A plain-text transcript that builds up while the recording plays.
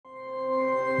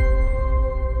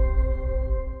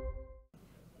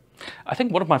I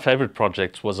think one of my favorite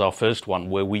projects was our first one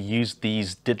where we used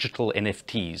these digital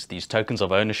NFTs, these tokens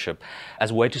of ownership,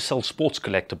 as a way to sell sports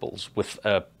collectibles with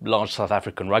a large South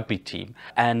African rugby team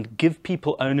and give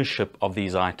people ownership of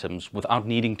these items without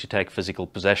needing to take physical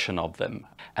possession of them.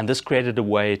 And this created a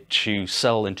way to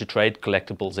sell and to trade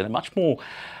collectibles in a much more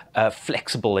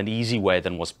flexible and easy way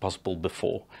than was possible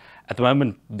before. At the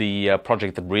moment, the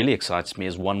project that really excites me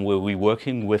is one where we're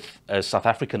working with a South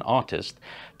African artist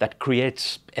that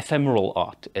creates ephemeral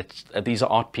art. These are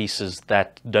art pieces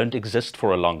that don't exist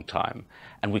for a long time.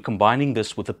 And we're combining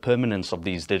this with the permanence of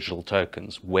these digital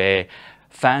tokens, where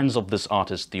fans of this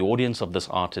artist, the audience of this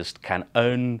artist, can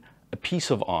own a piece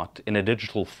of art in a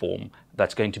digital form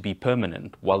that's going to be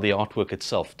permanent, while the artwork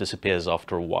itself disappears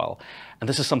after a while. And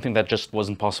this is something that just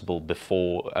wasn't possible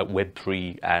before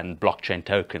Web3 and blockchain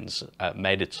tokens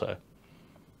made it so.